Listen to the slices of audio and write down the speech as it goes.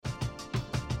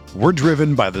We're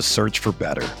driven by the search for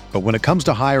better. But when it comes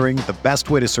to hiring, the best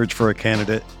way to search for a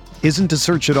candidate isn't to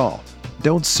search at all.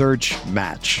 Don't search,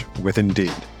 match with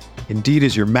Indeed. Indeed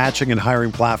is your matching and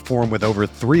hiring platform with over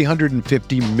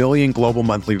 350 million global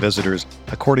monthly visitors,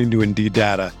 according to Indeed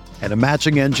data, and a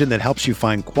matching engine that helps you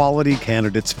find quality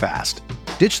candidates fast.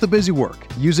 Ditch the busy work.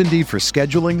 Use Indeed for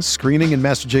scheduling, screening, and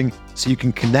messaging so you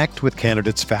can connect with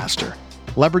candidates faster.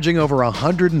 Leveraging over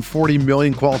 140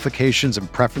 million qualifications and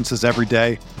preferences every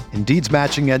day, Indeed's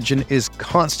matching engine is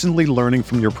constantly learning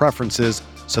from your preferences,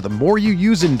 so the more you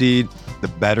use Indeed, the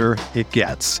better it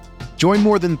gets. Join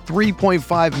more than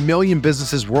 3.5 million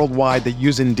businesses worldwide that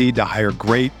use Indeed to hire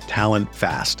great talent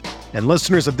fast. And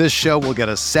listeners of this show will get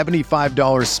a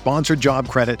 $75 sponsored job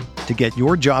credit to get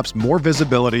your jobs more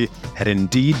visibility at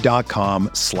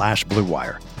Indeed.com/Blue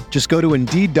Wire. Just go to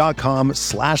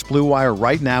Indeed.com/Blue Wire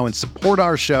right now and support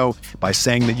our show by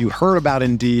saying that you heard about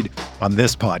Indeed on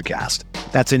this podcast.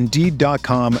 That's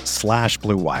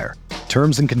Indeed.com/Blue Wire.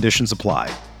 Terms and conditions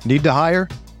apply. Need to hire?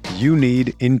 You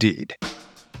need Indeed.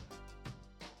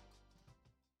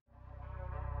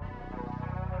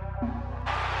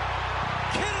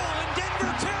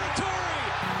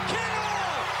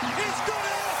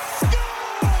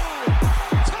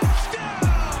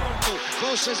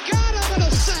 Has got him and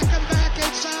a sack him back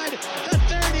inside the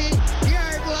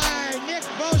 30-yard line. Nick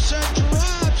Bosa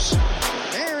drops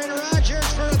Aaron Rodgers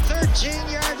for a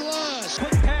 13-yard loss.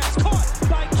 Quick pass caught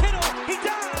by Kittle. He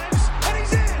dives and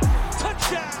he's in.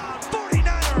 Touchdown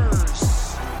 49ers.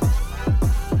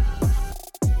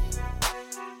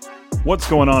 What's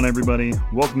going on, everybody?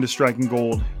 Welcome to Striking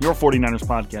Gold, your 49ers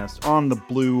podcast on the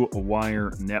Blue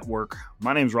Wire Network.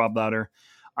 My name is Rob Lauder.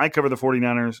 I cover the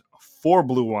 49ers for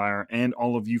Blue Wire and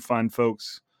all of you fine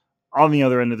folks on the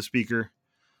other end of the speaker.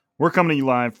 We're coming to you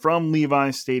live from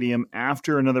Levi's Stadium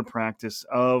after another practice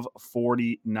of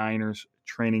 49ers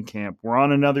training camp. We're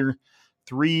on another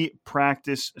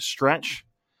 3-practice stretch.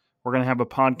 We're going to have a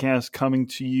podcast coming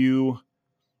to you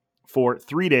for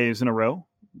 3 days in a row.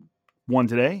 One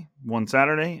today, one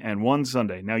Saturday, and one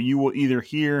Sunday. Now, you will either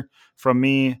hear from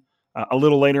me a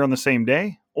little later on the same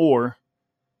day or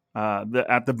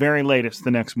at the very latest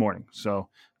the next morning. So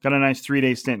got a nice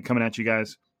 3-day stint coming at you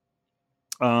guys.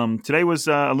 Today was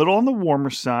a little on the warmer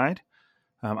side.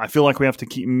 I feel like we have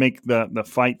to make the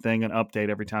fight thing an update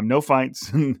every time. No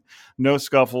fights, no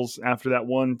scuffles after that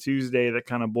one Tuesday that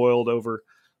kind of boiled over.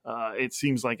 It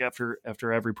seems like after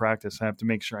every practice, I have to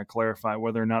make sure I clarify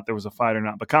whether or not there was a fight or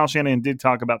not. But Kyle Shanahan did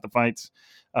talk about the fights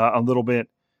a little bit.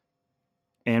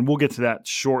 And we'll get to that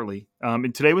shortly.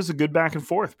 And today was a good back and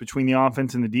forth between the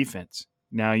offense and the defense.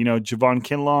 Now, Javon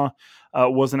Kinlaw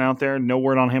wasn't out there. No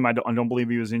word on him. I don't believe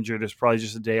he was injured. It's probably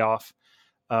just a day off.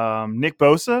 Nick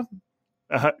Bosa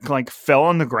fell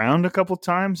on the ground a couple of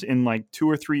times in a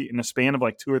span of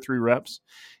 2 or 3 reps,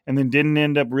 and then didn't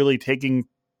end up really taking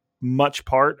much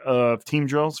part of team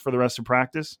drills for the rest of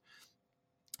practice.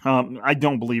 I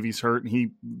don't believe he's hurt. He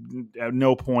at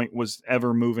no point was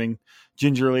ever moving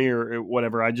gingerly or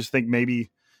whatever. I just think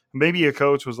maybe a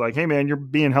coach was like, "Hey man, you're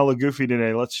being hella goofy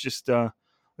today. Let's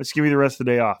give you the rest of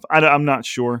the day off." I'm not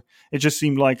sure. It just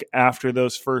seemed like after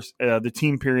those first the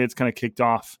team periods kind of kicked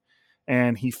off,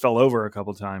 and he fell over a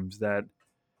couple times that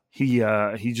he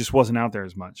just wasn't out there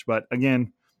as much. But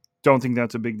again, don't think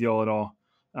that's a big deal at all.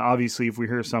 Obviously, if we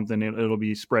hear something, it'll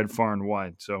be spread far and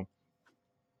wide. So.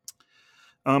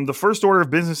 The first order of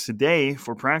business today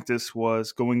for practice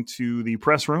was going to the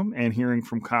press room and hearing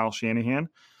from Kyle Shanahan,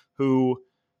 who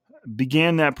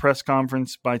began that press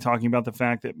conference by talking about the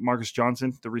fact that Marcus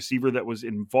Johnson, the receiver that was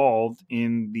involved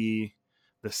in the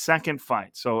second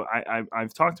fight. So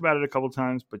I've talked about it a couple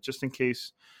times, but just in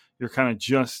case you're kind of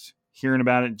just hearing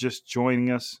about it, just joining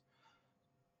us.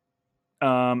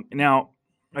 Now,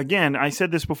 again, I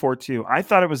said this before too. I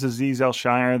thought it was Azeez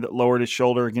Al-Shaair that lowered his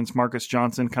shoulder against Marcus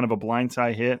Johnson, kind of a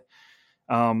blindside hit.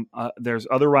 There's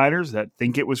other writers that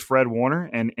think it was Fred Warner,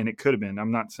 and it could have been.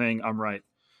 I'm not saying I'm right.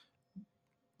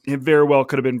 It very well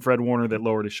could have been Fred Warner that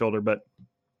lowered his shoulder, but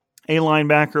a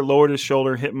linebacker lowered his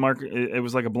shoulder, hit Marcus. It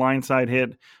was like a blindside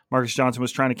hit. Marcus Johnson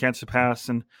was trying to catch the pass,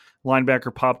 and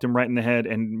linebacker popped him right in the head,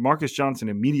 and Marcus Johnson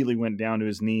immediately went down to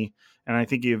his knee, and I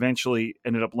think he eventually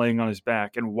ended up laying on his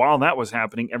back. And while that was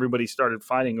happening, everybody started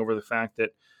fighting over the fact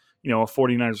that, a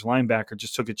 49ers linebacker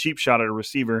just took a cheap shot at a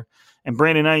receiver, and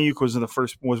Brandon Ayuk was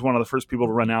one of the first people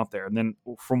to run out there. And then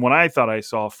from what I thought I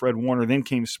saw, Fred Warner then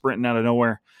came sprinting out of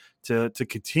nowhere to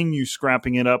continue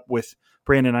scrapping it up with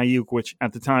Brandon Ayuk, which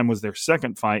at the time was their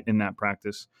second fight in that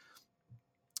practice.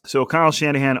 So Kyle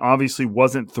Shanahan obviously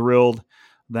wasn't thrilled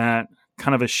that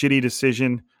kind of a shitty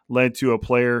decision led to a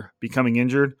player becoming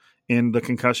injured in the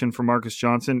concussion for Marcus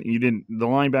Johnson. The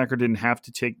linebacker didn't have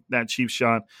to take that cheap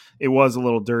shot. It was a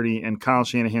little dirty, and Kyle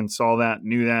Shanahan saw that,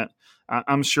 knew that.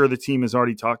 I'm sure the team has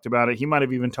already talked about it. He might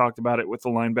have even talked about it with the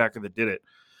linebacker that did it.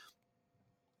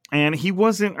 And he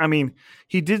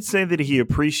did say that he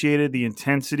appreciated the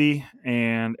intensity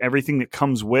and everything that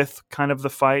comes with kind of the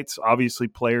fights. Obviously,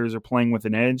 players are playing with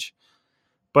an edge.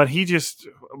 But he just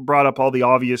brought up all the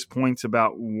obvious points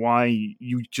about why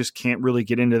you just can't really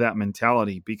get into that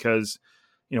mentality because,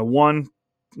 one,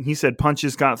 he said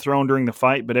punches got thrown during the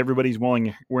fight, but everybody's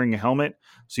wearing a helmet.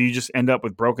 So you just end up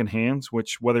with broken hands,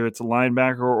 which whether it's a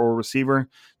linebacker or a receiver,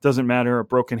 doesn't matter. A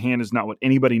broken hand is not what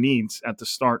anybody needs at the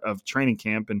start of training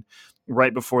camp and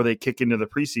right before they kick into the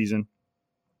preseason.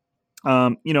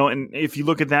 And if you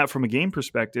look at that from a game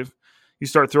perspective, you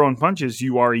start throwing punches,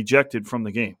 you are ejected from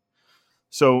the game.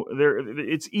 So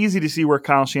it's easy to see where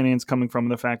Kyle Shanahan's coming from,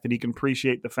 the fact that he can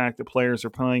appreciate the fact that players are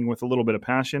playing with a little bit of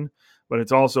passion, but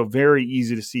it's also very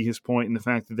easy to see his point in the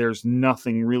fact that there's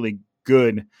nothing really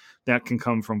good that can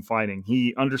come from fighting.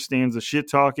 He understands the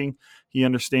shit talking. He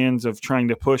understands of trying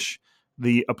to push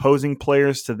the opposing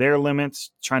players to their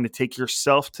limits, trying to take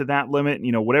yourself to that limit,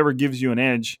 whatever gives you an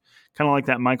edge, kind of like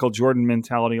that Michael Jordan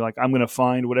mentality, like I'm going to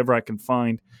find whatever I can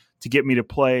find to get me to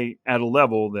play at a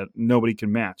level that nobody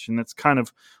can match. And that's kind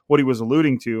of what he was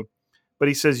alluding to. But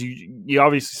he says you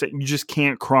obviously said you just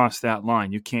can't cross that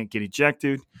line. You can't get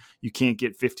ejected. You can't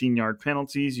get 15-yard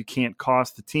penalties. You can't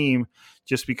cost the team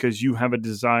just because you have a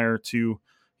desire to,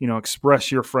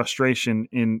 express your frustration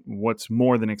in what's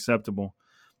more than acceptable.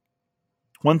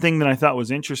 One thing that I thought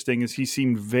was interesting is he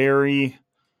seemed very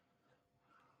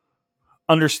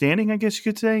understanding, I guess you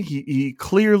could say. He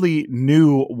clearly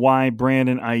knew why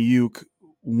Brandon Aiyuk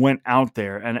went out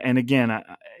there. And again,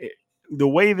 the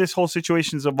way this whole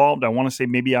situation's evolved, I want to say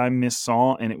maybe I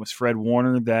missaw and it was Fred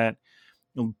Warner that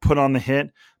put on the hit.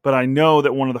 But I know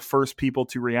that one of the first people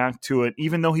to react to it,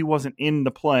 even though he wasn't in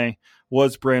the play,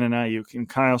 was Brandon Aiyuk. And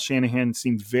Kyle Shanahan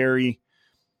seemed very,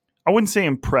 I wouldn't say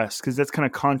impressed because that's kind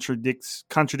of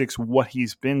contradicts what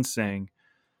he's been saying.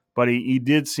 But he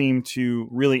did seem to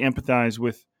really empathize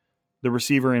with the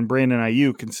receiver and Brandon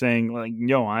Aiyuk and saying, like,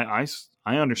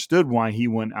 I understood why he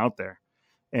went out there.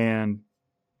 And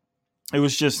it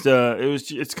was just,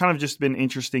 it's kind of just been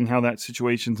interesting how that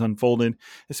situation's unfolded,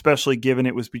 especially given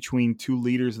it was between two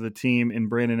leaders of the team in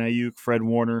Brandon Aiyuk, Fred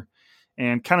Warner,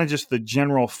 and kind of just the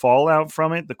general fallout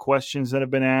from it, the questions that have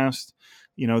been asked,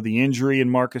 the injury in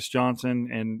Marcus Johnson.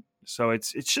 And so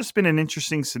it's just been an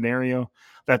interesting scenario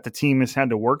that the team has had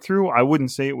to work through. I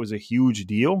wouldn't say it was a huge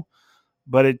deal,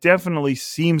 but it definitely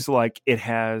seems like it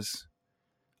has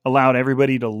allowed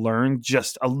everybody to learn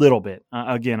just a little bit.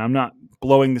 Again, I'm not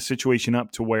blowing the situation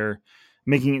up to where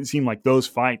making it seem like those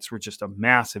fights were just a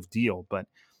massive deal, but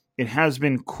it has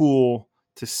been cool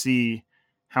to see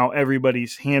how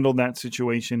everybody's handled that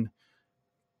situation,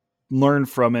 learn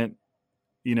from it.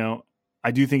 I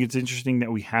do think it's interesting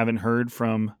that we haven't heard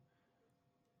from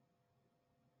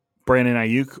Brandon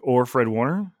Aiyuk or Fred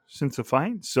Warner since the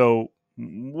fight. So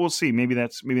we'll see. Maybe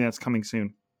that's coming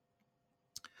soon.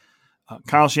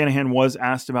 Kyle Shanahan was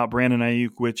asked about Brandon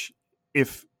Aiyuk, which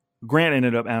if Grant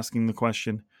ended up asking the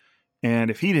question, and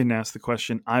if he didn't ask the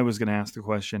question, I was going to ask the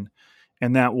question.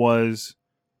 And that was,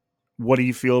 how do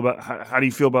you feel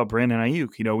about Brandon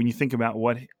Aiyuk? When you think about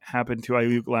what happened to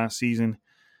Aiyuk last season,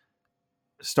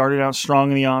 started out strong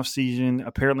in the offseason,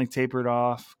 apparently tapered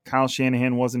off. Kyle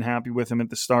Shanahan wasn't happy with him at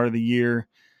the start of the year.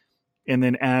 And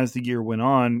then as the year went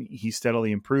on, he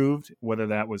steadily improved, whether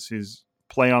that was his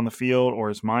play on the field or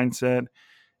his mindset.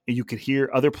 You could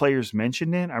hear other players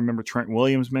mention it. I remember Trent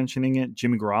Williams mentioning it,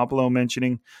 Jimmy Garoppolo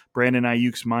mentioning Brandon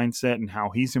Ayuk's mindset and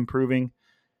how he's improving.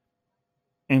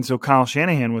 And so Kyle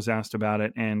Shanahan was asked about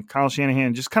it, and Kyle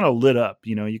Shanahan just kind of lit up.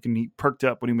 He perked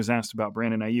up when he was asked about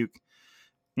Brandon Aiyuk.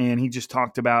 And he just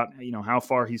talked about, how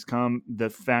far he's come, the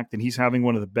fact that he's having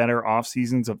one of the better off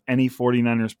seasons of any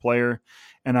 49ers player.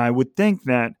 And I would think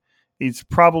that it's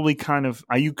probably kind of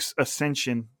Ayuk's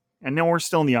ascension. And now we're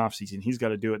still in the offseason. He's got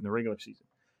to do it in the regular season.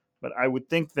 But I would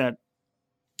think that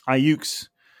Ayuk's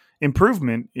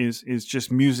improvement is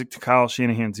just music to Kyle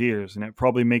Shanahan's ears. And it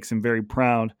probably makes him very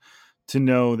proud to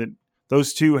know that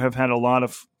those two have had a lot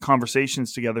of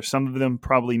conversations together, some of them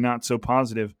probably not so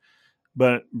positive.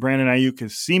 But Brandon Aiyuk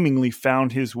has seemingly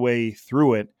found his way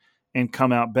through it and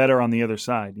come out better on the other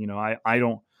side. I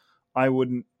don't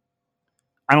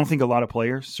think a lot of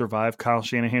players survive Kyle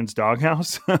Shanahan's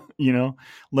doghouse,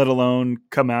 let alone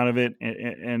come out of it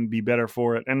and be better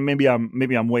for it. And maybe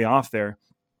I'm way off there.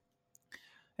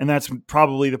 And that's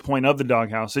probably the point of the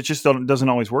doghouse. It just doesn't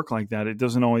always work like that. It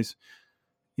doesn't always,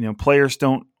 players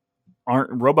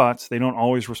aren't robots. They don't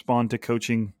always respond to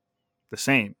coaching the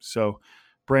same. So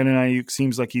Brandon Ayuk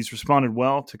seems like he's responded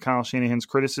well to Kyle Shanahan's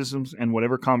criticisms and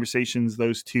whatever conversations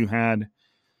those two had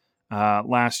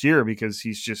last year, because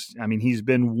he's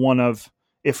been one of,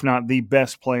 if not the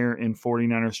best player in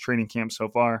 49ers training camp so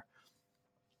far.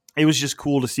 It was just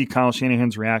cool to see Kyle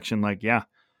Shanahan's reaction. Like, yeah,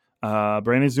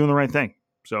 Brandon's doing the right thing.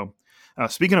 So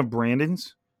speaking of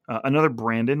Brandon's, another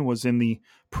Brandon was in the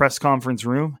press conference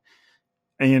room,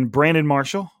 and Brandon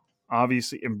Marshall,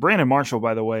 obviously. And Brandon Marshall,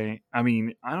 by the way, I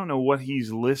don't know what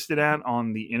he's listed at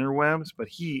on the interwebs, but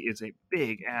he is a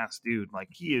big ass dude. Like,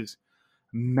 he is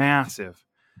massive.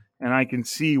 And I can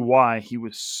see why he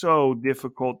was so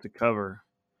difficult to cover,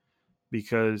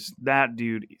 because that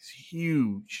dude is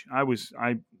huge.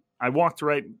 I walked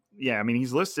right. Yeah,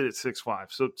 he's listed at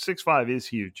 6'5", so 6'5" is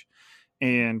huge.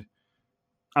 And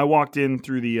I walked in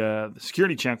through the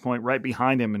security checkpoint right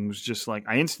behind him and was just like,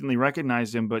 I instantly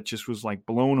recognized him, but just was like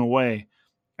blown away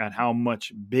at how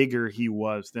much bigger he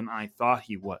was than I thought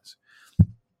he was.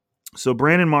 So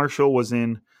Brandon Marshall was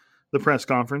in the press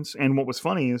conference, and what was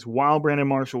funny is while Brandon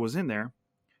Marshall was in there,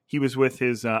 he was with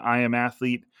his I Am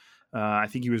Athlete. I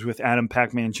think he was with Adam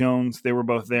Pac-Man Jones. They were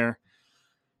both there.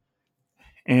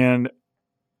 And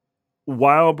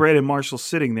while Brandon Marshall's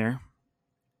sitting there,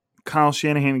 Kyle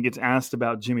Shanahan gets asked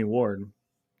about Jimmy Ward.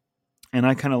 And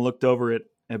I kind of looked over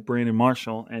at Brandon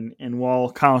Marshall. And while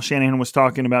Kyle Shanahan was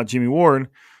talking about Jimmy Ward,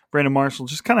 Brandon Marshall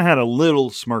just kind of had a little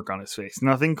smirk on his face.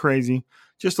 Nothing crazy,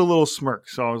 just a little smirk.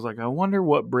 So I was like, I wonder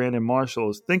what Brandon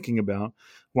Marshall is thinking about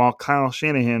while Kyle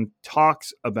Shanahan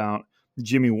talks about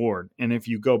Jimmy Ward. And if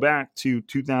you go back to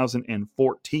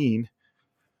 2014,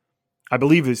 I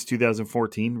believe it's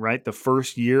 2014, right? The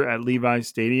first year at Levi's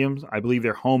Stadium, I believe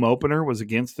their home opener was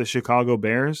against the Chicago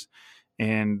Bears.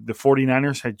 And the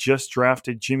 49ers had just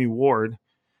drafted Jimmy Ward,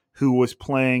 who was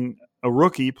playing a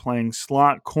rookie, playing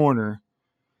slot corner,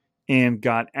 and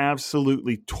got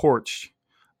absolutely torched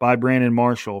by Brandon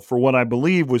Marshall for what I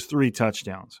believe was 3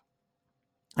 touchdowns.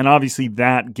 And obviously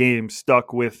that game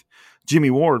stuck with Jimmy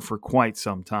Ward for quite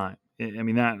some time.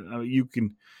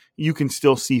 That you can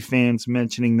still see fans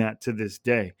mentioning that to this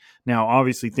day. Now,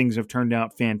 obviously things have turned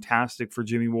out fantastic for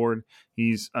Jimmy Ward.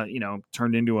 He's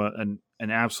turned into an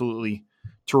absolutely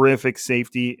terrific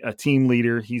safety, a team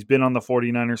leader. He's been on the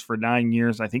 49ers for 9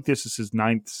 years. I think this is his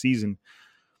 9th season.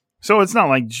 So it's not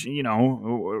like,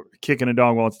 kicking a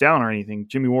dog while it's down or anything.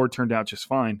 Jimmy Ward turned out just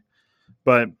fine.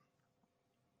 But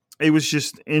it was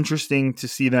just interesting to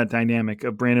see that dynamic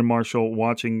of Brandon Marshall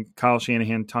watching Kyle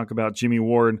Shanahan talk about Jimmy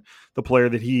Ward, the player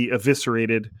that he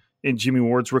eviscerated in Jimmy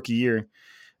Ward's rookie year.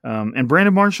 And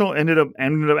Brandon Marshall ended up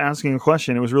asking a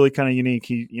question. It was really kind of unique.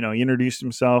 He introduced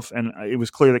himself, and it was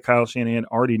clear that Kyle Shanahan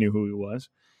already knew who he was.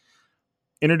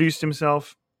 Introduced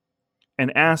himself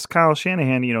and asked Kyle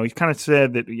Shanahan, he kind of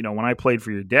said that, when I played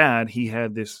for your dad, he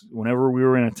had this, whenever we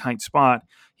were in a tight spot,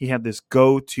 he had this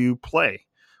go-to play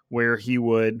where he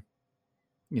would,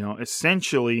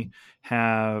 essentially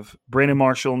have Brandon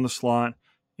Marshall in the slot,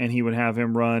 and he would have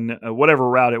him run whatever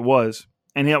route it was.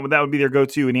 And that would be their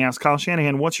go-to. And he asked Kyle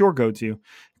Shanahan, what's your go-to?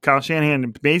 Kyle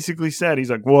Shanahan basically said, he's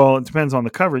like, well, it depends on the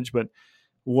coverage. But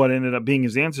what ended up being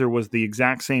his answer was the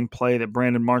exact same play that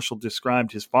Brandon Marshall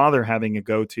described his father having a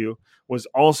go-to was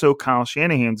also Kyle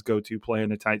Shanahan's go-to play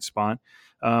in a tight spot.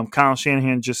 Kyle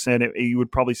Shanahan just said he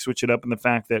would probably switch it up in the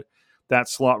fact that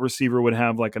slot receiver would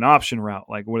have like an option route,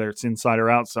 like whether it's inside or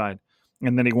outside.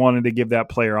 And then he wanted to give that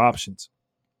player options.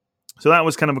 So that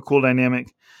was kind of a cool dynamic.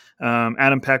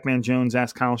 Adam Pac-Man Jones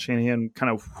asked Kyle Shanahan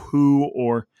kind of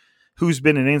who's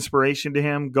been an inspiration to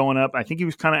him going up. I think he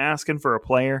was kind of asking for a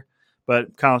player,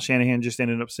 but Kyle Shanahan just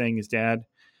ended up saying his dad,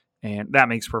 and that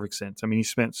makes perfect sense. He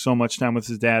spent so much time with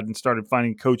his dad and started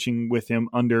finding coaching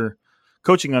under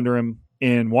him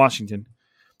in Washington.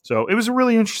 So it was a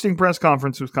really interesting press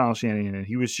conference with Kyle Shanahan, and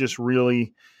he was just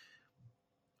really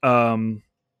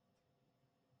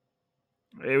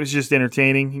it was just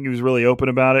entertaining. He was really open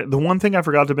about it. The one thing I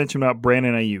forgot to mention about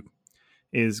Brandon Ayuk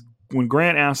is when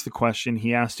Grant asked the question,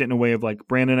 he asked it in a way of like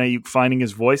Brandon Ayuk finding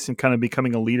his voice and kind of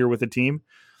becoming a leader with the team.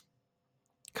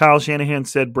 Kyle Shanahan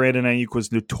said Brandon Ayuk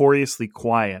was notoriously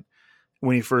quiet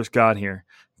when he first got here.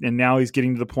 And now he's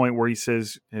getting to the point where he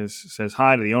says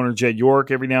hi to the owner, Jed York,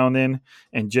 every now and then.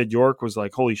 And Jed York was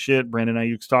like, holy shit, Brandon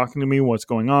Ayuk's talking to me. What's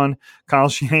going on? Kyle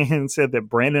Shanahan said that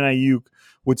Brandon Ayuk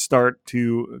would start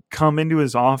to come into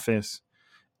his office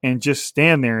and just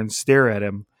stand there and stare at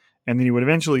him. And then he would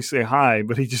eventually say hi,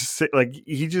 but he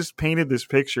just painted this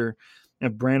picture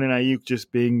of Brandon Ayuk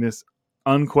just being this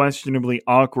unquestionably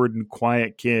awkward and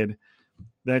quiet kid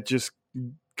that just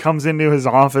comes into his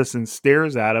office and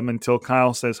stares at him until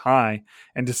Kyle says hi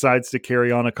and decides to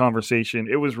carry on a conversation.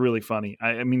 It was really funny.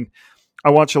 I mean,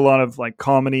 I watch a lot of like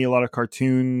comedy, a lot of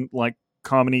cartoon like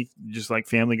comedy, just like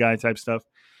Family Guy type stuff.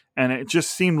 And it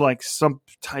just seemed like some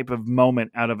type of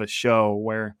moment out of a show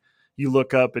where you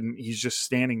look up and he's just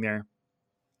standing there.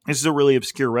 This is a really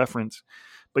obscure reference,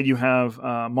 but you have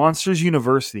Monsters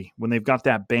University when they've got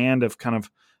that band of kind of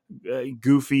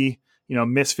goofy,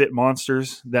 misfit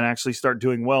monsters that actually start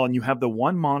doing well. And you have the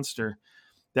one monster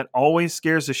that always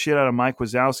scares the shit out of Mike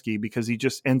Wazowski because he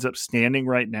just ends up standing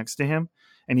right next to him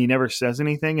and he never says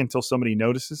anything until somebody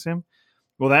notices him.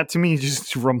 Well, that to me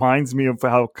just reminds me of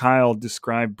how Kyle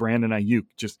described Brandon Ayuk.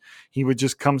 He would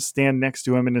just come stand next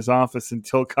to him in his office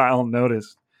until Kyle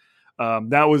noticed.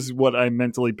 That was what I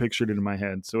mentally pictured in my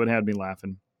head, so it had me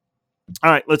laughing. All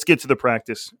right, let's get to the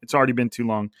practice. It's already been too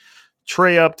long.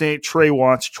 Trey update, Trey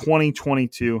Watch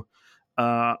 2022.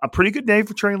 A pretty good day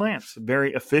for Trey Lance.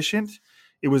 Very efficient.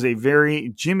 It was a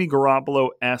very Jimmy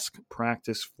Garoppolo-esque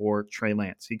practice for Trey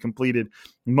Lance. He completed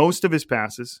most of his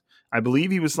passes. I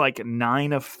believe he was like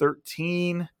 9 of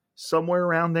 13, somewhere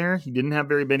around there. He didn't have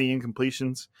very many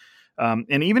incompletions.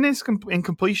 And even his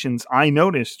incompletions, I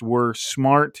noticed, were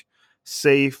smart,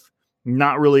 safe,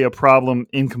 not really a problem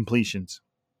incompletions.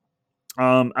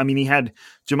 I mean, he had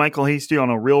JaMycal Hasty on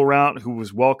a real route who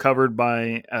was well covered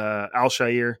by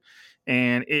Alshire,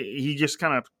 and he just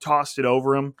kind of tossed it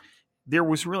over him. There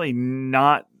was really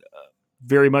not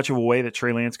very much of a way that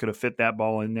Trey Lance could have fit that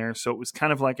ball in there. So it was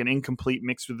kind of like an incomplete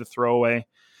mixed with a throwaway.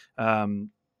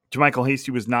 JaMycal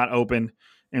Hasty was not open,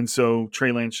 and so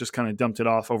Trey Lance just kind of dumped it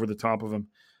off over the top of him.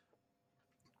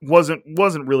 Wasn't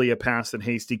really a pass that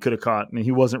Hasty could have caught, and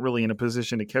he wasn't really in a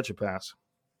position to catch a pass.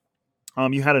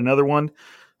 You had another one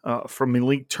from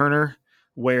Malik Turner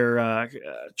where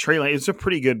Trey Lance, it's a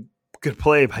pretty good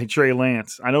play by Trey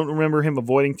Lance. I don't remember him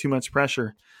avoiding too much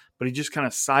pressure, but he just kind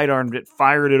of sidearmed it,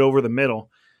 fired it over the middle,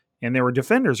 and there were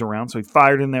defenders around, so he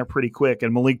fired in there pretty quick,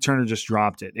 and Malik Turner just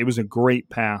dropped it. It was a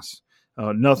great pass.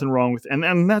 Nothing wrong with it.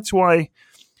 And that's why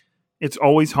it's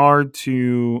always hard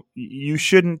you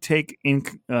shouldn't take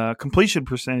completion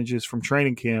percentages from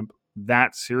training camp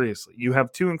that seriously. You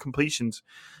have 2 incompletions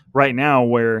right now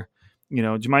where,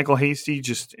 JaMycal Hasty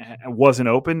just wasn't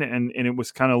open and it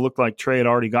was kind of looked like Trey had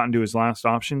already gotten to his last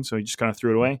option, so he just kind of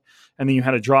threw it away. And then you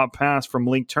had a drop pass from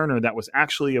Malik Turner that was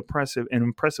actually an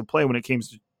impressive play when it came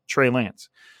to Trey Lance.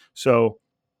 So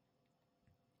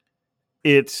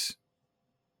it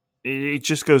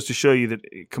just goes to show you that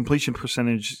completion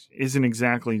percentage isn't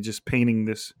exactly just painting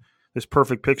this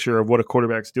perfect picture of what a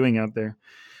quarterback's doing out there.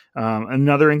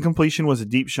 Another incompletion was a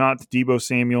deep shot to Deebo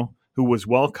Samuel, who was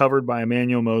well covered by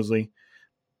Emmanuel Mosley.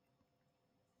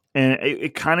 And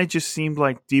it kind of just seemed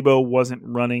like Deebo wasn't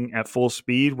running at full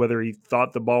speed, whether he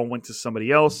thought the ball went to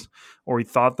somebody else or he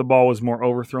thought the ball was more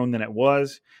overthrown than it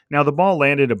was. Now, the ball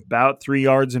landed about 3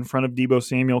 yards in front of Deebo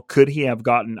Samuel. Could he have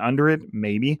gotten under it?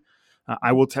 Maybe.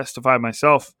 I will testify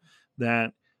myself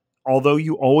that although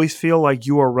you always feel like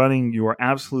you are running your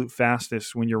absolute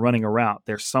fastest when you're running a route,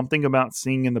 there's something about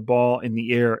seeing the ball in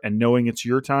the air and knowing it's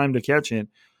your time to catch it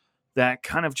that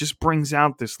kind of just brings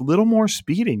out this little more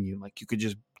speed in you. Like you could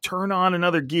just turn on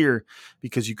another gear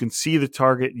because you can see the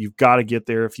target. You've got to get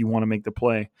there if you want to make the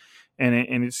play.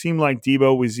 And it seemed like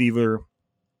Deebo was either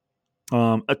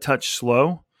a touch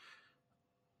slow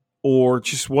or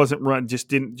just wasn't run,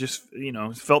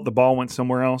 felt the ball went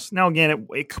somewhere else. Now, again,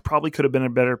 it probably could have been a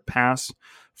better pass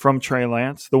from Trey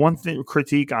Lance. The one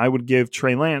critique I would give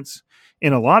Trey Lance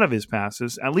in a lot of his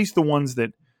passes, at least the ones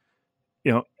that,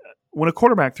 when a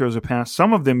quarterback throws a pass,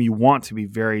 some of them you want to be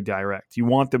very direct. You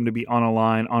want them to be on a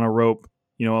line, on a rope,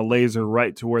 a laser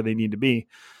right to where they need to be.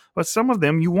 But some of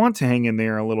them you want to hang in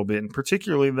there a little bit, and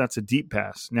particularly if that's a deep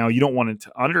pass. Now, you don't want it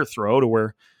to underthrow to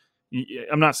where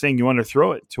I'm not saying you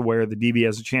underthrow it to where the DB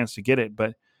has a chance to get it,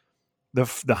 but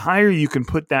the higher you can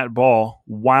put that ball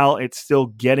while it's still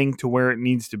getting to where it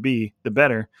needs to be, the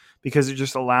better, because it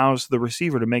just allows the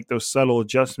receiver to make those subtle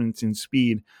adjustments in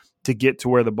speed to get to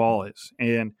where the ball is.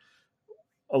 And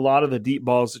a lot of the deep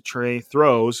balls that Trey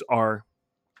throws are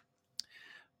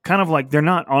kind of like they're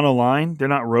not on a line, they're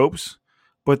not ropes,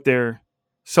 but they're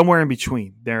somewhere in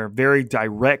between. They're very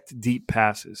direct, deep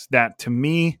passes that, to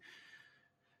me,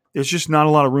 there's just not a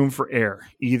lot of room for error.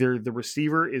 Either the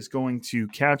receiver is going to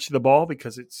catch the ball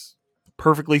because it's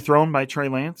perfectly thrown by Trey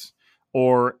Lance,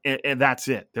 or that's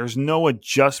it. There's no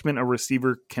adjustment a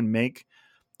receiver can make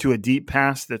to a deep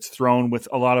pass that's thrown with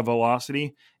a lot of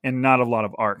velocity and not a lot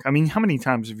of arc. I mean, how many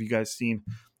times have you guys seen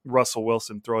Russell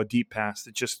Wilson throw a deep pass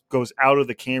that just goes out of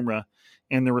the camera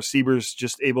and the receiver's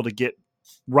just able to get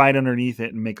right underneath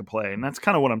it and make a play. And that's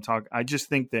kind of what I'm talking. I just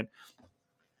think that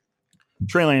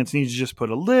Trey Lance needs to just put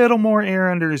a little more air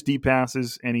under his deep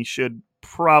passes, and he should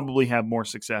probably have more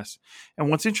success. And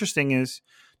what's interesting is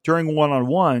during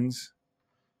one-on-ones,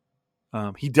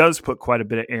 he does put quite a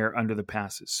bit of air under the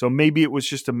passes. So maybe it was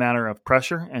just a matter of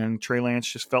pressure, and Trey Lance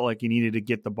just felt like he needed to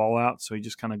get the ball out, so he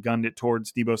just kind of gunned it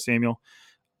towards Deebo Samuel.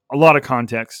 A lot of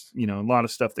context, a lot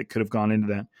of stuff that could have gone into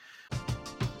that.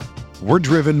 We're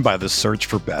driven by the search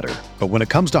for better. But when it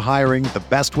comes to hiring, the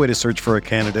best way to search for a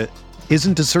candidate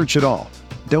isn't to search at all.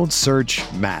 Don't search,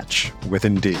 match with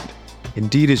Indeed.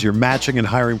 Indeed is your matching and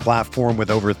hiring platform with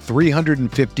over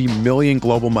 350 million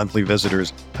global monthly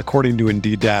visitors, according to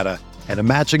Indeed data, and a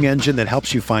matching engine that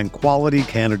helps you find quality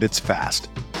candidates fast.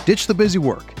 Ditch the busy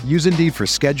work. Use Indeed for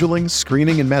scheduling,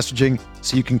 screening, and messaging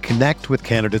so you can connect with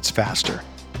candidates faster.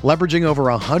 Leveraging over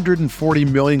 140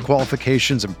 million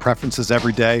qualifications and preferences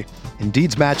every day,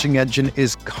 Indeed's matching engine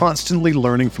is constantly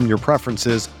learning from your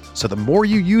preferences, so the more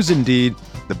you use Indeed,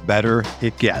 the better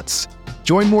it gets.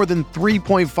 Join more than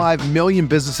 3.5 million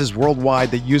businesses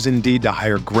worldwide that use Indeed to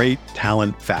hire great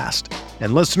talent fast.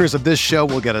 And listeners of this show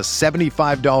will get a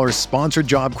 $75 sponsored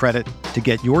job credit to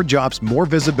get your jobs more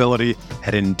visibility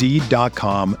at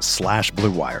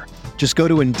Indeed.com/Blue Wire. Just go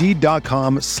to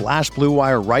Indeed.com/Blue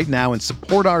Wire right now and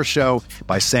support our show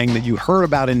by saying that you heard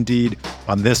about Indeed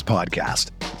on this podcast.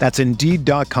 That's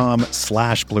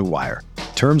Indeed.com/Blue Wire.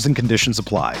 Terms and conditions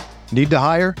apply. Need to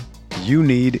hire? You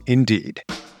need Indeed.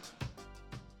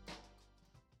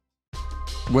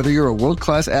 Whether you're a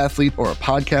world-class athlete or a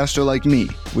podcaster like me,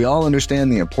 we all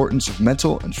understand the importance of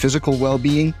mental and physical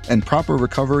well-being and proper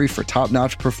recovery for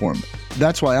top-notch performance.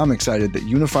 That's why I'm excited that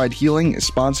Unified Healing is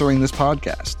sponsoring this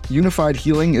podcast. Unified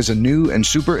Healing is a new and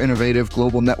super innovative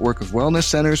global network of wellness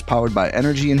centers powered by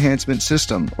Energy Enhancement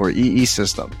System, or EE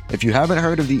System. If you haven't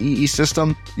heard of the EE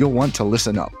System, you'll want to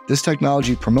listen up. This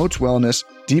technology promotes wellness,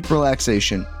 deep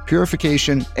relaxation,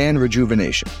 purification, and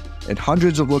rejuvenation. In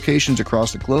hundreds of locations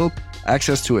across the globe,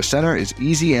 access to a center is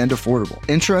easy and affordable.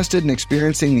 Interested in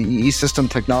experiencing the EE System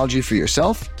technology for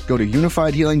yourself? Go to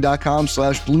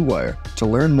unifiedhealing.com/Blue Wire to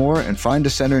learn more and find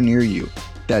a center near you.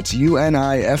 That's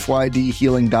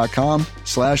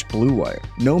UNIFYDhealing.com/Blue Wire.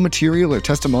 No material or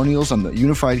testimonials on the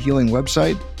Unified Healing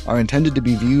website are intended to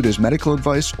be viewed as medical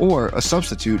advice or a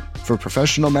substitute for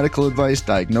professional medical advice,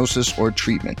 diagnosis, or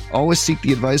treatment. Always seek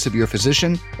the advice of your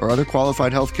physician or other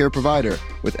qualified healthcare provider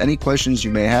with any questions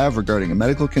you may have regarding a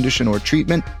medical condition or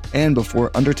treatment and before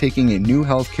undertaking a new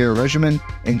healthcare regimen,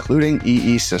 including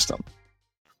EE System.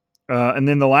 And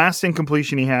then the last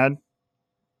incompletion he had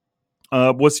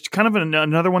was kind of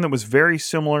another one that was very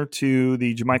similar to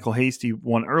the JaMycal Hasty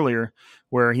one earlier,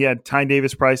 where he had Ty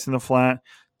Davis Price in the flat,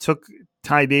 took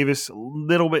Ty Davis a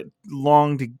little bit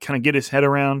long to kind of get his head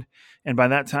around, and by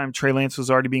that time Trey Lance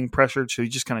was already being pressured, so he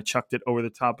just kind of chucked it over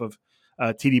the top of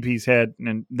TDP's head,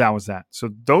 and that was that. So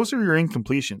those are your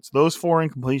incompletions. Those 4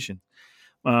 incompletions.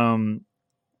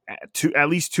 At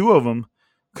least 2 of them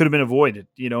could have been avoided.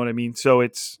 You know what I mean? So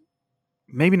it's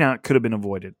maybe not could have been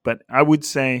avoided, but I would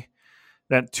say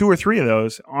that 2 or 3 of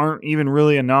those aren't even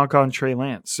really a knock on Trey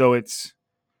Lance. So it's,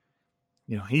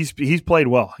 he's played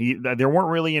well. There weren't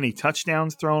really any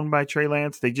touchdowns thrown by Trey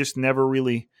Lance. They just never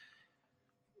really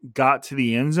got to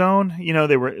the end zone.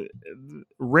 They were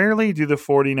rarely do the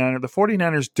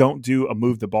 49ers don't do a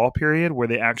move the ball period where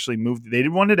they actually move. They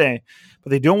did one today,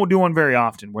 but they don't do one very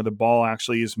often where the ball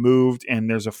actually is moved and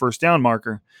there's a first down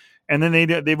marker. And then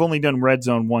they've only done red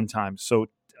zone one time. So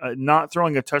not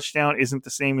throwing a touchdown isn't the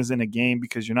same as in a game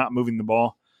because you're not moving the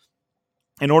ball.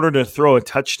 In order to throw a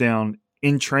touchdown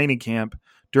in training camp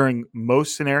during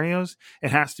most scenarios, it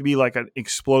has to be like an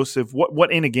explosive,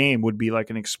 what in a game would be like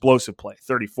an explosive play,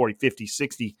 30, 40, 50,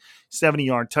 60,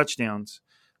 70-yard touchdowns,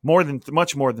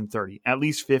 much more than 30, at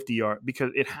least 50 yards,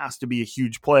 because it has to be a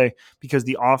huge play because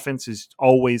the offense is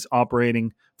always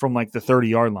operating from like the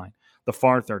 30-yard line, the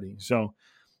far 30. So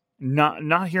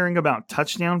not hearing about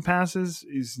touchdown passes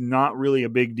is not really a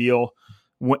big deal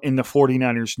in the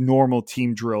 49ers normal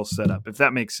team drill setup, if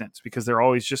that makes sense, because they're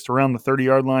always just around the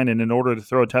 30-yard line. And in order to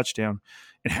throw a touchdown,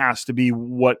 it has to be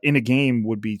what in a game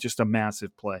would be just a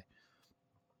massive play.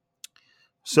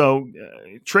 So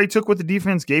Trey took what the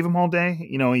defense gave him all day.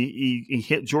 He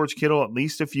hit George Kittle at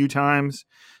least a few times,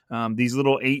 these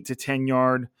little 8 to 10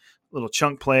 yard little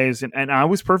chunk plays. And I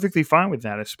was perfectly fine with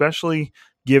that, especially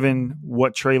given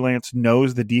what Trey Lance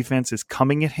knows the defense is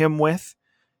coming at him with.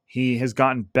 He has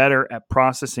gotten better at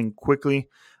processing quickly.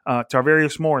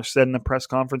 Tarvarius Moore said in the press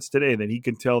conference today that he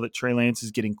can tell that Trey Lance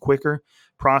is getting quicker,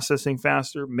 processing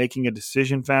faster, making a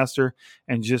decision faster,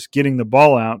 and just getting the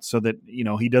ball out so that,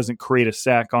 he doesn't create a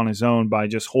sack on his own by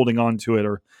just holding on to it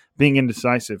or being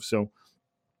indecisive. So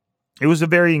it was a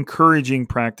very encouraging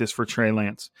practice for Trey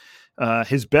Lance.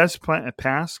 His best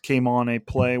pass came on a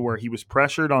play where he was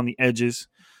pressured on the edges,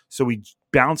 so he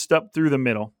bounced up through the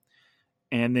middle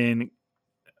and then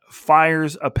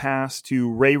fires a pass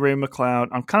to Ray McCloud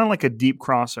on kind of like a deep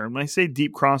crosser. When I say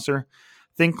deep crosser,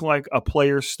 think like a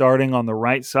player starting on the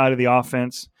right side of the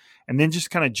offense and then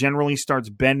just kind of generally starts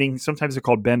bending. Sometimes they're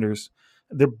called benders.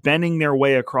 They're bending their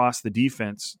way across the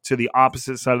defense to the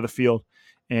opposite side of the field.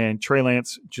 And Trey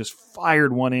Lance just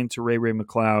fired one into Ray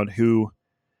McCloud, who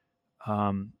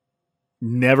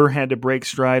never had to break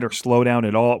stride or slow down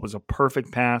at all. It was a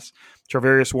perfect pass.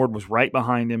 Charvarius Ward was right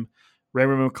behind him. Ray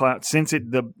McCloud, since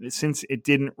it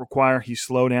didn't require he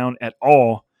slow down at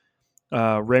all,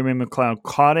 Ray McCloud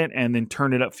caught it and then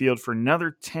turned it upfield for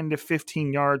another 10 to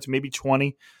 15 yards, maybe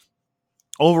 20.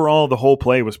 Overall, the whole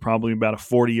play was probably about a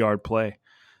 40-yard play.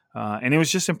 And it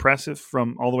was just impressive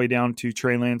from all the way down to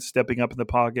Trey Lance stepping up in the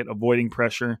pocket, avoiding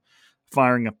pressure,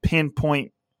 firing a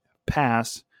pinpoint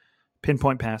pass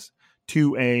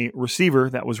to a receiver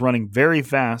that was running very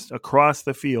fast across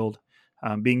the field,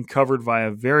 being covered by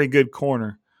a very good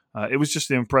corner. It was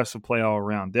just an impressive play all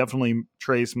around. Definitely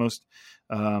Trey's most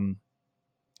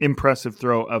impressive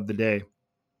throw of the day.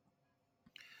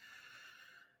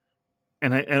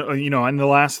 And the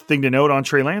last thing to note on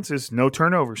Trey Lance is no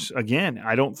turnovers. Again,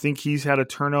 I don't think he's had a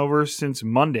turnover since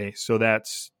Monday. So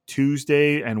that's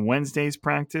Tuesday and Wednesday's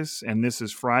practice, and this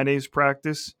is Friday's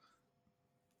practice.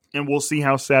 And we'll see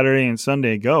how Saturday and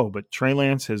Sunday go. But Trey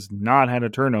Lance has not had a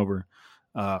turnover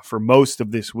for most of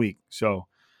this week. So,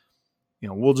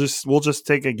 we'll just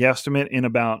take a guesstimate in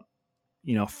about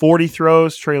 40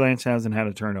 throws. Trey Lance hasn't had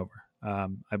a turnover.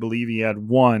 I believe he had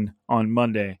one on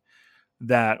Monday.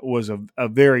 That was a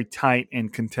very tight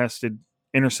and contested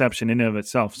interception in and of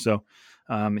itself. So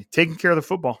taking care of the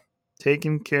football.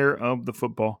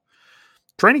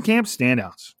 Training camp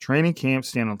standouts.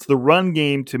 The run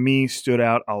game to me stood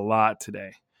out a lot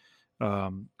today.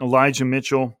 Elijah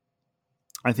Mitchell,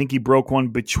 I think he broke one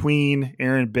between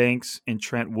Aaron Banks and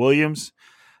Trent Williams.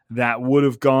 That would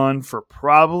have gone for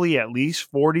probably at least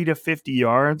 40 to 50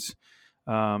 yards.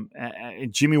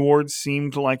 Jimmy Ward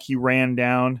seemed like he ran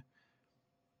down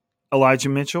Elijah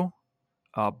Mitchell,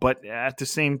 but at the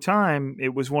same time,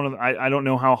 it was I don't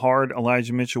know how hard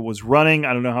Elijah Mitchell was running.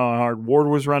 I don't know how hard Ward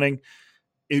was running.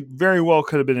 It very well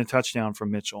could have been a touchdown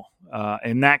from Mitchell.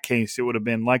 In that case, it would have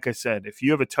been, like I said, if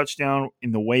you have a touchdown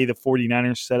in the way the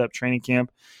 49ers set up training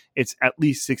camp, it's at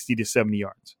least 60 to 70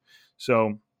 yards.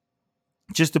 So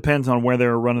it just depends on where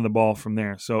they're running the ball from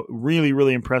there. So really,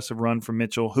 really impressive run from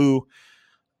Mitchell, who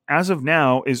as of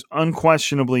now is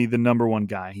unquestionably the number one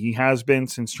guy. He has been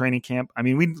since training camp. I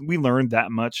mean, we learned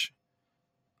that much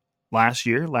last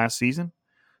season,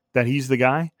 that he's the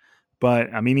guy.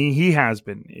 But, I mean, he has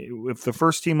been. If the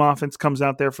first team offense comes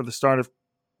out there for the start of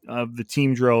the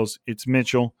team drills, it's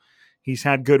Mitchell. He's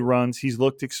had good runs. He's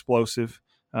looked explosive.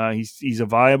 He's a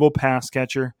viable pass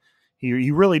catcher.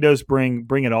 He really does bring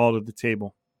it all to the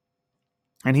table.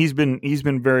 And he's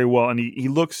been very well. And he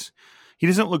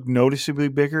doesn't look noticeably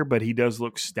bigger, but he does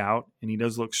look stout and he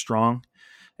does look strong.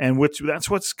 And that's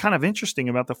what's kind of interesting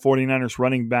about the 49ers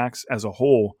running backs as a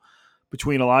whole.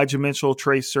 Between Elijah Mitchell,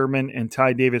 Trey Sermon, and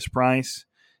Ty Davis-Price,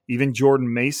 even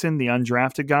Jordan Mason, the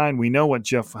undrafted guy, and we know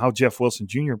how Jeff Wilson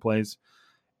Jr. plays.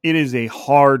 It is a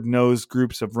hard-nosed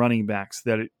groups of running backs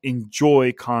that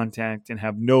enjoy contact and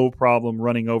have no problem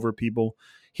running over people,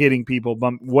 hitting people,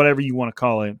 whatever you want to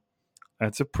call it.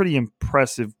 That's a pretty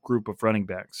impressive group of running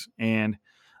backs. And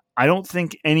I don't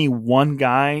think any one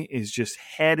guy is just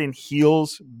head and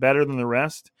heels better than the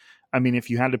rest. I mean, if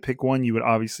you had to pick one, you would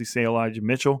obviously say Elijah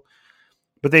Mitchell.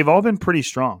 But they've all been pretty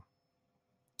strong.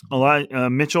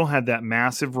 Mitchell had that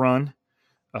massive run.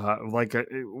 We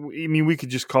could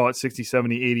just call it 60,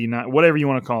 70, 80, 90, whatever you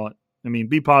want to call it. I mean,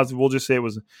 be positive. We'll just say it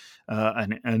was a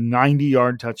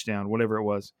 90-yard touchdown, whatever it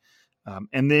was.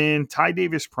 And then Ty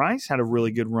Davis-Price had a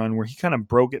really good run where he kind of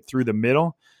broke it through the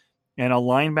middle, and a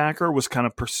linebacker was kind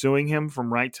of pursuing him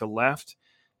from right to left.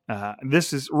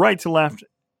 This is right to left.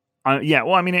 From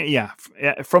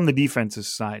the defense's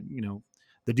side,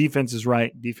 the defense is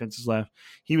right, defense is left.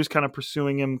 He was kind of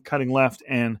pursuing him, cutting left,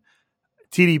 and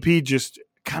TDP just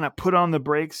kind of put on the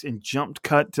brakes and jumped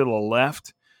cut to the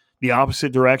left, the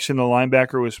opposite direction the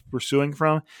linebacker was pursuing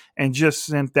from, and just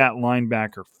sent that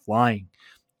linebacker flying.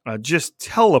 just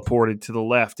teleported to the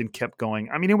left and kept going.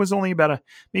 I mean, it was only about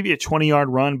maybe a 20-yard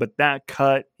run, but that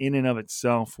cut in and of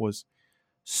itself was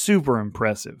super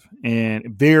impressive and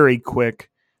very quick,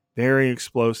 very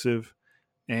explosive.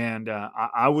 And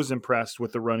I was impressed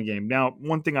with the run game. Now,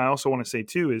 one thing I also want to say,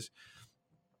 too, is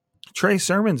Trey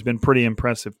Sermon's been pretty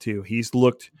impressive, too. He's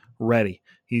looked ready.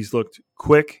 He's looked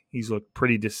quick. He's looked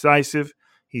pretty decisive.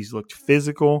 He's looked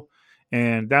physical.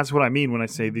 And that's what I mean when I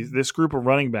say this group of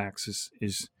running backs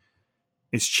is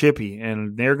chippy,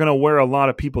 and they're going to wear a lot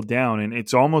of people down. And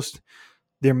it's almost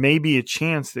 – there may be a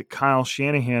chance that Kyle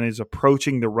Shanahan is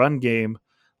approaching the run game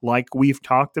like we've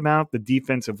talked about, the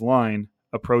defensive line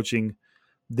approaching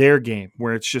their game,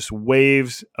 where it's just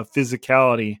waves of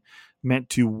physicality meant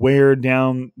to wear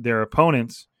down their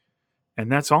opponents.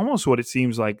 And that's almost what it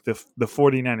seems like the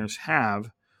 49ers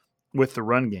have with the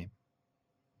run game.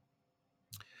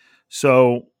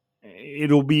 So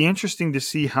it'll be interesting to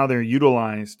see how they're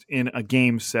utilized in a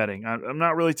game setting. I'm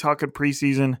not really talking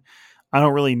preseason. I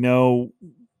don't really know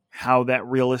how that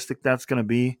realistic that's going to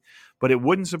be, but it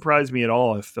wouldn't surprise me at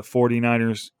all if the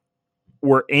 49ers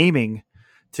were aiming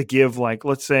to give, like,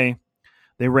 let's say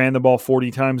they ran the ball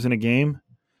 40 times in a game.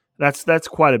 That's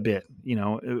quite a bit. You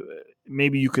know,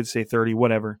 maybe you could say 30,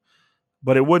 whatever.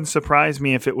 But it wouldn't surprise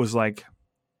me if it was like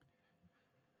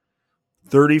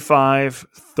 35,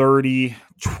 30,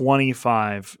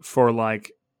 25 for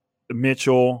like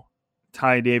Mitchell,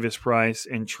 Ty Davis-Price,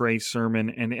 and Trey Sermon.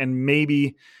 And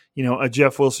maybe, you know, a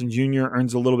Jeff Wilson Jr.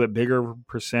 earns a little bit bigger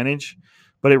percentage.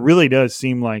 But it really does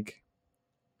seem like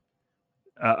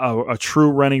a true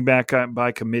running back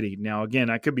by committee. Now, again,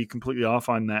 I could be completely off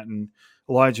on that, and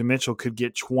Elijah Mitchell could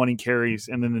get 20 carries,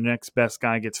 and then the next best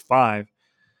guy gets 5.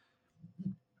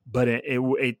 But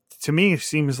it to me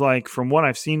seems like, from what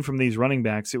I've seen from these running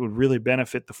backs, it would really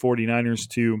benefit the 49ers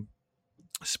to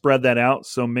spread that out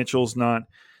so Mitchell's not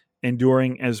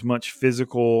enduring as much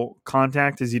physical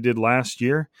contact as he did last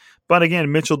year. But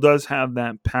again, Mitchell does have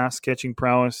that pass-catching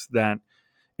prowess that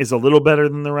is a little better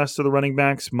than the rest of the running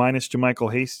backs, minus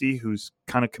JaMychal Hasty, who's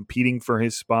kind of competing for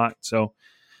his spot. So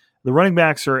the running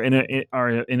backs are in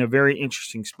a very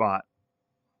interesting spot.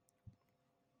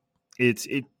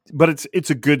 But it's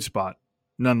a good spot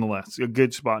nonetheless. A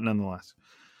good spot nonetheless.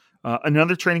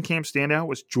 Another training camp standout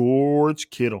was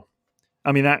George Kittle.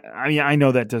 I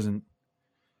know that doesn't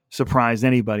surprise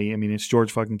anybody. I mean, it's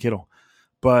George fucking Kittle,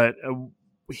 but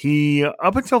he,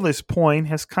 up until this point,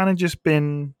 has kind of just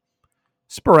been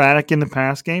sporadic in the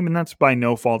pass game, and that's by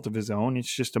no fault of his own.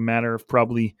 It's just a matter of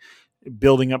probably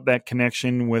building up that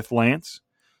connection with Lance.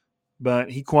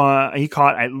 But he caught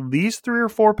at least 3 or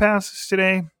 4 passes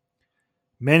today.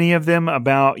 Many of them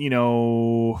about,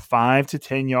 5 to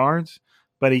 10 yards.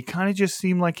 But he kind of just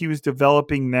seemed like he was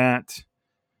developing that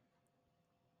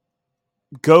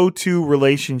go-to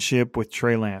relationship with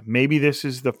Trey Lance. Maybe this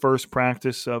is the first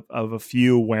practice of a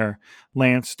few where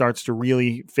Lance starts to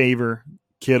really favor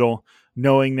Kittle,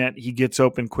 knowing that he gets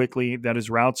open quickly, that his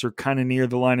routes are kind of near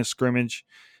the line of scrimmage,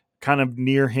 kind of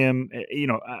near him.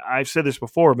 I've said this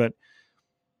before, but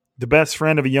the best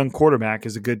friend of a young quarterback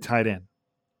is a good tight end.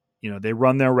 They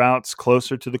run their routes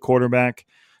closer to the quarterback.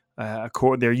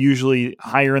 They're usually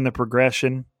higher in the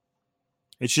progression.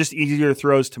 It's just easier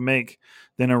throws to make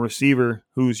than a receiver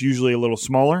who's usually a little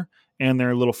smaller, and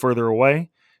they're a little further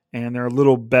away, and they're a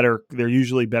little better. They're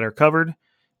usually better covered.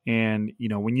 And,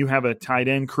 when you have a tight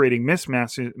end creating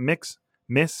mismatches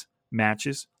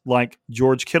like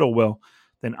George Kittle will,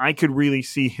 then I could really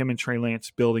see him and Trey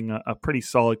Lance building a pretty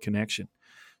solid connection.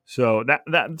 So that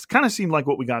kind of seemed like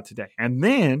what we got today. And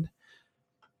then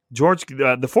the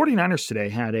 49ers today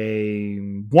had a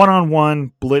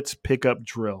one-on-one blitz pickup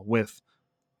drill with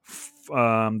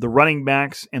the running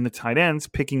backs and the tight ends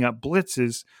picking up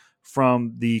blitzes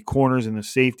from the corners and the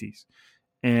safeties.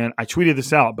 And I tweeted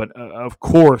this out, but of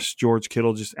course, George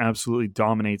Kittle just absolutely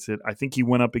dominates it. I think he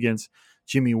went up against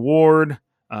Jimmy Ward,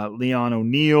 Leon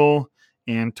O'Neal,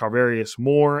 and Tarvarius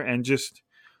Moore, and just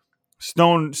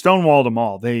stonewalled them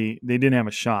all. They didn't have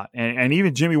a shot. And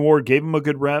even Jimmy Ward gave him a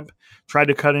good rep, tried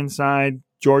to cut inside.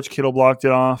 George Kittle blocked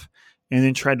it off, and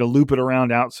then tried to loop it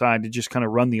around outside to just kind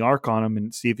of run the arc on him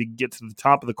and see if he could get to the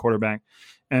top of the quarterback.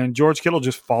 And George Kittle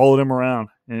just followed him around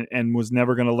and was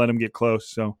never going to let him get close.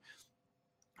 So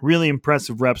really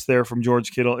impressive reps there from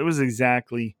George Kittle. It was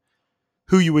exactly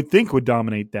who you would think would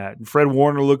dominate that. And Fred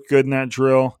Warner looked good in that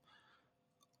drill.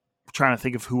 I'm trying to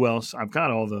think of who else. I've got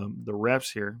all the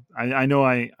reps here. I know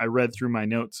I read through my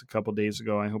notes a couple days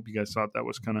ago. I hope you guys thought that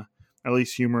was kind of at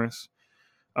least humorous.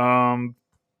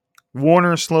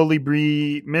 Warner slowly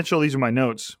beat Mitchell. These are my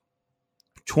notes.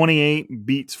 28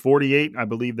 beats 48. I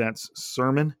believe that's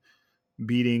Sermon.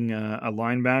 beating a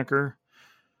linebacker.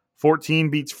 14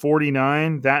 beats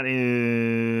 49. That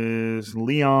is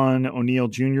Leon O'Neal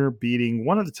Jr. beating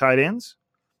one of the tight ends.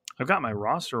 I've got my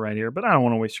roster right here, but I don't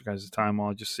want to waste your guys' time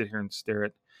while I just sit here and stare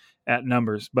at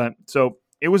numbers. But so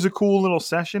it was a cool little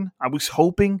session. I was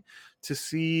hoping to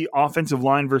see offensive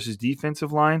line versus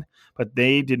defensive line, but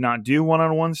they did not do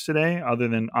one-on-ones today, other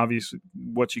than obviously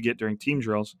what you get during team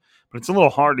drills. But it's a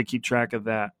little hard to keep track of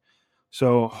that.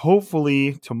 So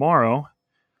hopefully tomorrow.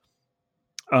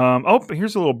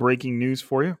 Here's a little breaking news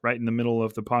for you right in the middle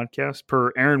of the podcast.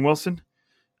 Per Aaron Wilson,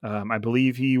 I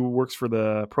believe he works for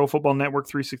the Pro Football Network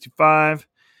 365.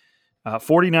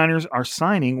 49ers are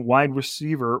signing wide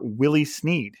receiver Willie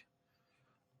Snead,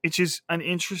 which is an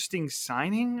interesting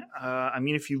signing.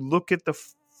 If you look at the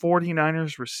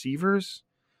 49ers receivers,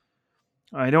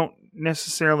 I don't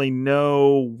necessarily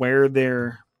know where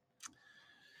that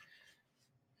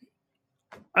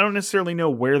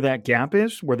gap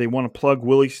is, where they want to plug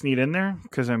Willie Snead in there.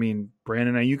 Because, Brandon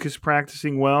Ayuk is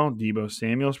practicing well. Deebo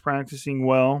Samuel's practicing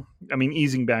well.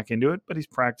 Easing back into it, but he's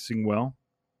practicing well.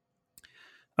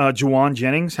 Juwan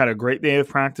Jennings had a great day of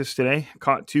practice today.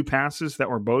 Caught 2 passes that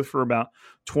were both for about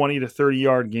 20 to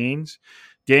 30-yard gains.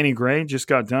 Danny Gray just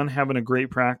got done having a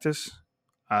great practice.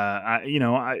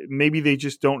 Maybe they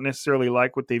just don't necessarily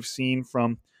like what they've seen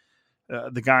from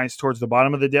the guys towards the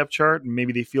bottom of the depth chart, and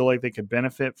maybe they feel like they could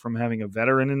benefit from having a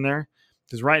veteran in there.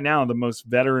 Because right now, the most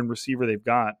veteran receiver they've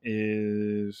got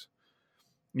is,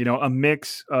 a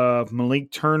mix of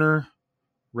Malik Turner,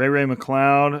 Ray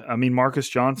McLeod. Marcus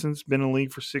Johnson's been in the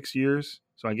league for 6 years,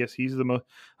 so I guess he's the most.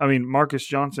 Marcus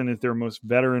Johnson is their most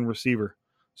veteran receiver,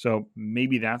 so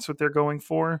maybe that's what they're going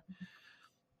for.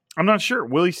 I'm not sure.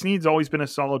 Willie Snead's always been a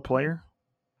solid player.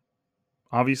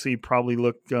 Obviously, probably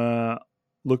looked good,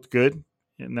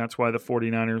 and that's why the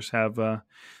 49ers have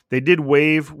they did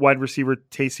waive wide receiver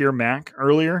Taysir Mack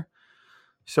earlier,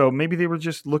 so maybe they were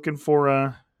just looking for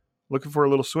a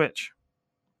little switch.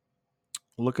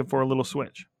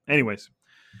 Anyways,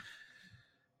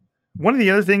 one of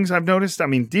the other things I've noticed,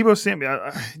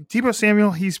 Deebo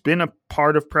Samuel, he's been a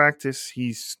part of practice.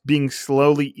 He's being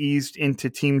slowly eased into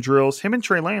team drills. Him and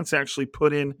Trey Lance actually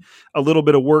put in a little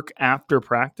bit of work after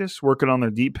practice, working on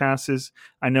their deep passes.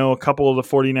 I know a couple of the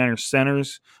 49ers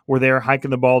centers were there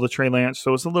hiking the ball to Trey Lance,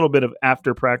 so it's a little bit of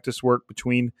after practice work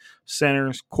between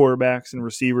centers, quarterbacks, and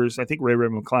receivers. I think Ray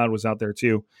McLeod was out there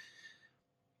too.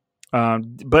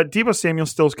 But Deebo Samuel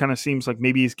still kind of seems like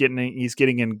maybe he's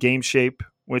getting in game shape,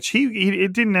 which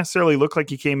it didn't necessarily look like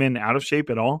he came in out of shape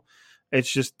at all.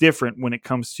 It's just different when it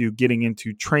comes to getting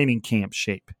into training camp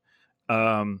shape.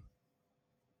 I'm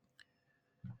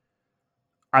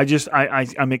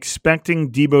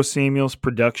expecting Deebo Samuel's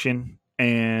production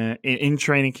and in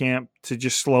training camp to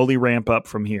just slowly ramp up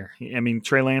from here.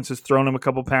 Trey Lance has thrown him a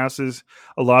couple passes.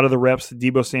 A lot of the reps that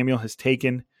Deebo Samuel has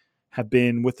taken have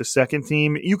been with the second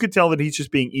team. You could tell that he's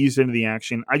just being eased into the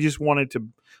action. I just wanted to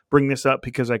bring this up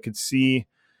because I could see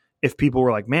if people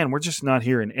were like, man, we're just not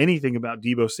hearing anything about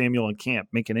Deebo Samuel in camp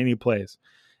making any plays.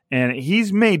 And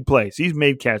he's made plays. He's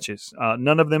made catches.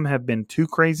 None of them have been too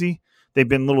crazy. They've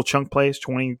been little chunk plays,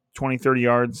 20, 30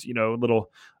 yards, little,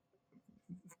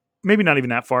 maybe not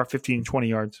even that far, 15, 20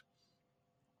 yards.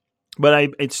 But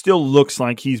it still looks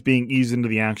like he's being eased into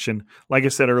the action. Like I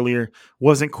said earlier,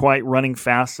 wasn't quite running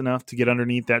fast enough to get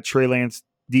underneath that Trey Lance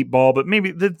deep ball, but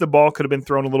maybe the ball could have been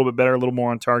thrown a little bit better, a little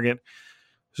more on target.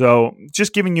 So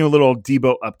just giving you a little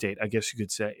Deebo update, I guess you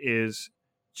could say, is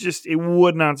just it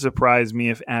would not surprise me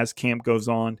if as camp goes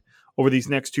on over these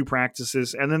next 2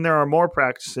 practices, and then there are more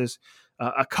practices,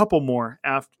 a couple more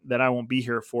after that I won't be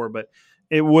here for, but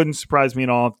it wouldn't surprise me at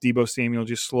all if Deebo Samuel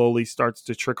just slowly starts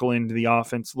to trickle into the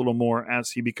offense a little more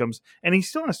as he becomes – and he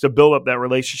still has to build up that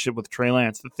relationship with Trey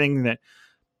Lance. The thing that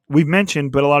we've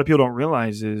mentioned, but a lot of people don't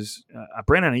realize is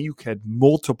Brandon Ayuk had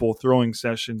multiple throwing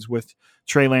sessions with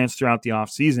Trey Lance throughout the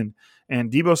offseason, and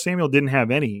Deebo Samuel didn't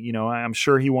have any. I'm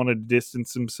sure he wanted to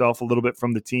distance himself a little bit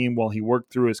from the team while he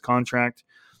worked through his contract.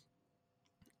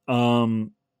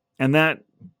 And that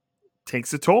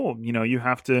takes a toll. You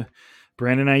have to –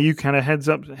 Brandon Ayuk kind of heads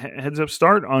up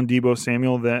start on Deebo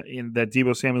Samuel that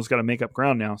Deebo Samuel's got to make up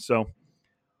ground now. So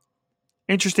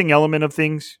interesting element of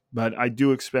things, but I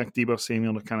do expect Deebo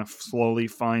Samuel to kind of slowly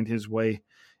find his way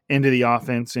into the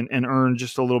offense and earn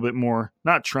just a little bit more,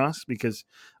 not trust, because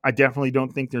I definitely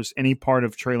don't think there's any part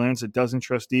of Trey Lance that doesn't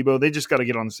trust Deebo. They just got to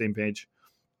get on the same page.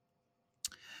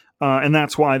 And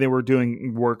that's why they were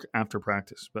doing work after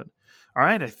practice. But all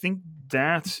right, I think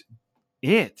that's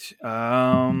it.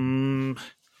 I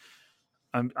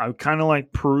kind of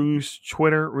like peruse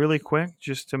Twitter really quick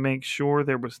just to make sure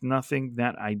there was nothing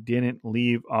that I didn't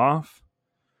leave off.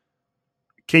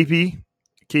 KP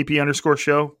underscore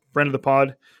show, friend of the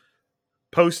pod,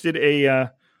 posted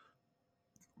a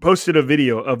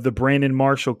video of the Brandon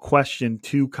Marshall question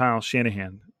to Kyle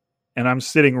Shanahan. And I'm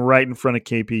sitting right in front of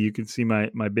KP. You can see my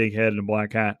big head and a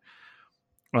black hat.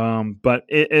 But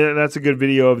that's a good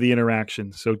video of the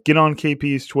interaction. So get on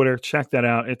KP's Twitter, check that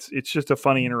out. It's just a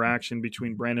funny interaction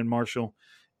between Brandon Marshall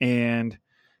and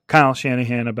Kyle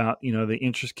Shanahan about, the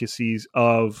intricacies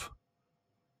of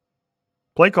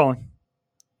play calling,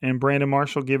 and Brandon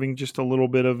Marshall giving just a little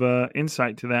bit of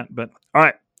insight to that. But all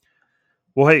right.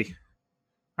 Well, hey,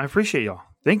 I appreciate y'all.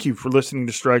 Thank you for listening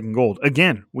to Striking Gold.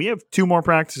 Again, we have 2 more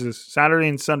practices, Saturday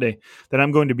and Sunday, that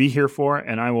I'm going to be here for,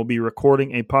 and I will be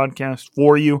recording a podcast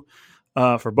for you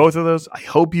for both of those. I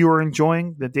hope you are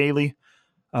enjoying the daily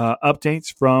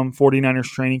updates from 49ers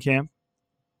training camp.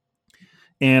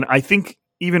 And I think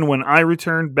even when I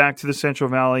return back to the Central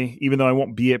Valley, even though I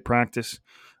won't be at practice,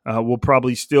 we'll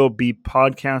probably still be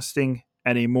podcasting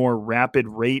at a more rapid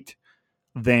rate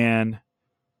than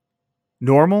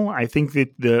normal. I think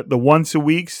that the once a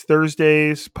weeks,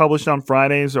 Thursdays, published on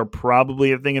Fridays, are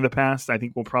probably a thing of the past. I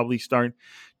think we'll probably start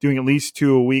doing at least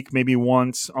 2 a week, maybe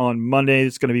once on Monday.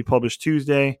 It's going to be published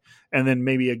Tuesday, and then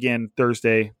maybe again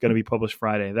Thursday, going to be published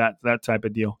Friday, that type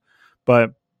of deal.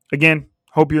 But again,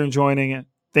 hope you're enjoying it.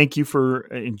 Thank you for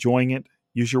enjoying it.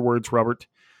 Use your words, Robert.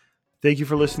 Thank you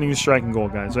for listening to Striking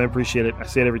Gold, guys. I appreciate it. I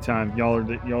say it every time. Y'all are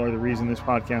the reason this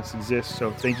podcast exists.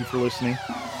 So thank you for listening.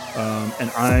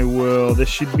 And this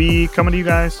should be coming to you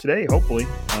guys today, hopefully,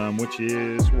 which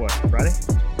is Friday?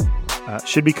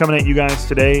 Should be coming at you guys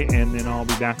today, and then I'll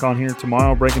be back on here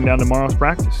tomorrow breaking down tomorrow's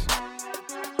practice.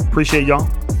 Appreciate y'all.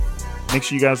 Make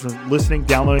sure you guys are listening,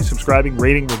 downloading, subscribing,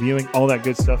 rating, reviewing, all that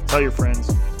good stuff. Tell your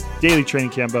friends. Daily training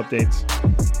camp updates.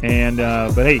 And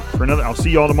but hey, I'll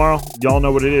see y'all tomorrow. Y'all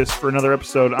know what it is. For another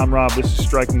episode, I'm Rob. This is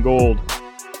Striking Gold,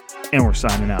 and we're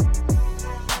signing out.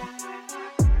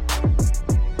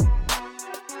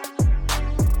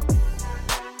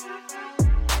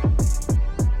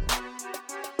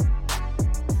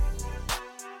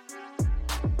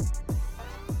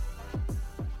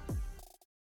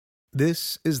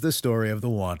 This is the story of the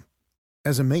one.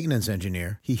 As a maintenance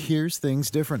engineer, he hears things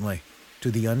differently. To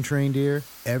the untrained ear,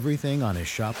 everything on his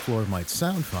shop floor might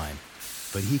sound fine,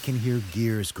 but he can hear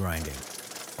gears grinding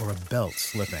or a belt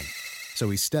slipping. So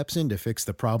he steps in to fix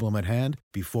the problem at hand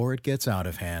before it gets out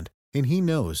of hand. And he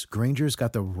knows Grainger's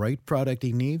got the right product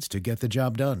he needs to get the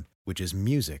job done, which is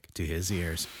music to his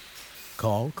ears.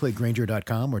 Call, click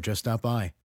Grainger.com, or just stop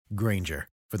by. Grainger,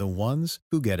 for the ones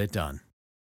who get it done.